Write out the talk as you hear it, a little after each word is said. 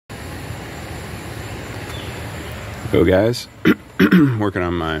Hello guys, working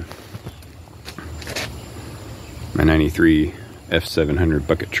on my 93 F700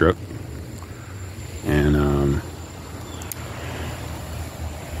 bucket truck, and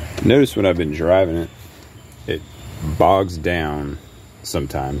notice when I've been driving it, it bogs down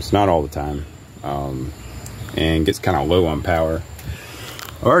sometimes, not all the time, and gets kind of low on power.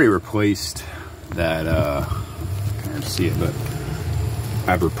 I already replaced that, can't see it, but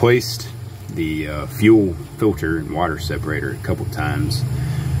I've replaced the fuel filter and water separator a couple times.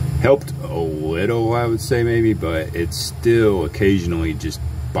 Helped a little, I would say, maybe, but it still occasionally just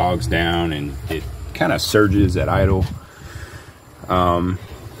bogs down and it kind of surges at idle. And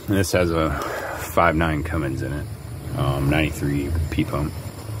this has a 5.9 Cummins in it, 93 P pump.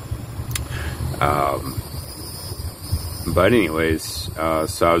 But anyways,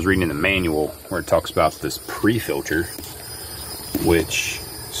 so I was reading in the manual where it talks about this pre-filter, which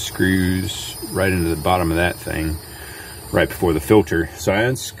screws right into the bottom of that thing right before the filter. So I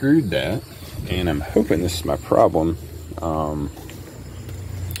unscrewed that, and I'm hoping this is my problem. I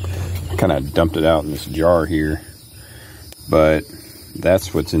kind of dumped it out in this jar here, but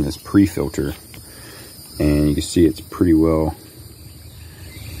that's what's in this pre-filter, and you can see it's pretty well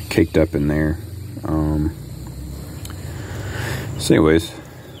caked up in there. So anyways,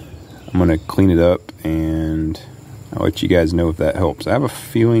 I'm gonna clean it up and I'll let you guys know if that helps. I have a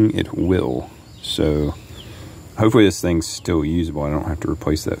feeling it will, so hopefully this thing's still usable. I don't have to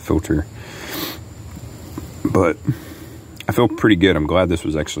replace that filter, but I feel pretty good. I'm glad this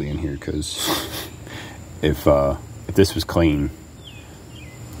was actually in here, because if this was clean,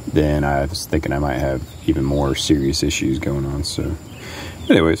 then I was thinking I might have even more serious issues going on. So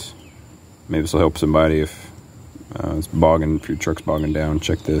anyways, maybe this will help somebody if it's bogging, if your truck's bogging down.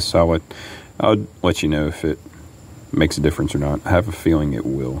 Check this. I'll let you know if it makes a difference or not. I have a feeling it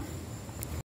will.